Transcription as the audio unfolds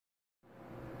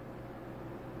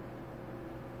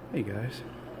Hey guys,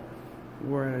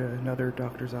 we're at another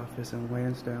doctor's office in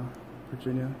Lansdowne,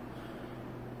 Virginia.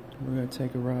 We're going to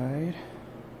take a ride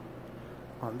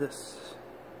on this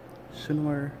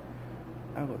Schindler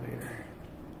elevator.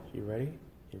 You ready?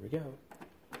 Here we go.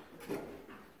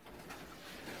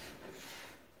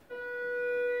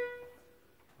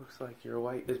 Looks like your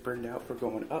light is burned out for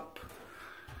going up.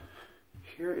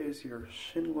 Here is your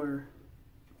Schindler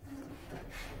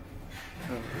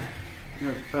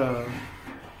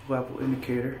level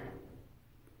indicator.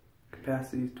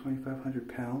 Capacity is 2,500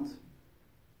 pounds.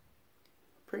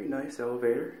 Pretty nice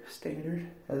elevator. Standard.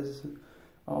 Has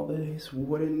all these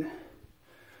wooden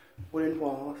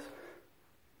walls.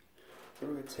 We're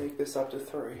going to take this up to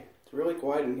 3. It's really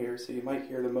quiet in here, so you might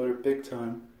hear the motor big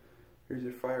time. Here's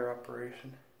your fire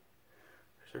operation.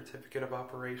 Certificate of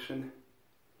operation.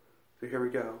 So here we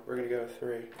go. We're going to go to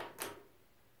 3.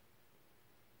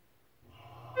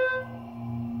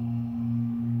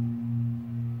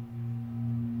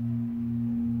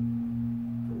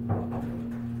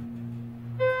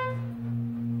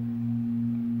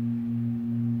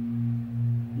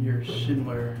 Your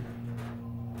Schindler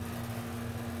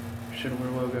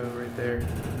logo right there.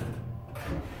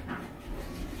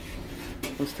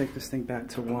 Let's take this thing back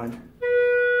to 1.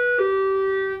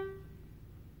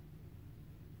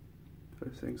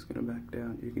 This thing's gonna back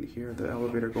down. You can hear the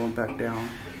elevator going back down.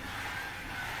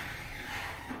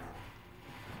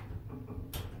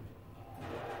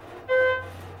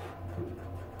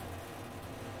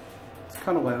 It's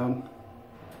kind of loud.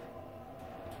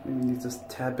 Maybe needs just a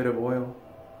tad bit of oil.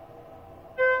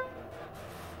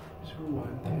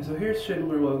 So here's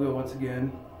Schindler logo once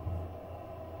again.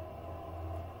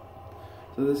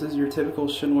 So this is your typical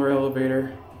Schindler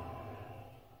elevator.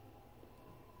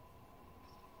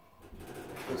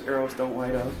 Those arrows don't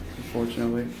light up,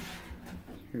 unfortunately.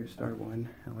 Here's star 1,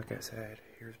 and like I said,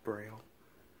 here's Braille.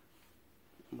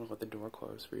 I'm gonna let the door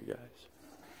close for you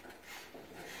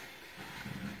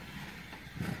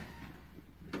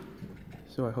guys.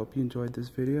 So I hope you enjoyed this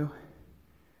video,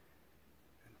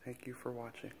 and thank you for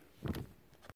watching.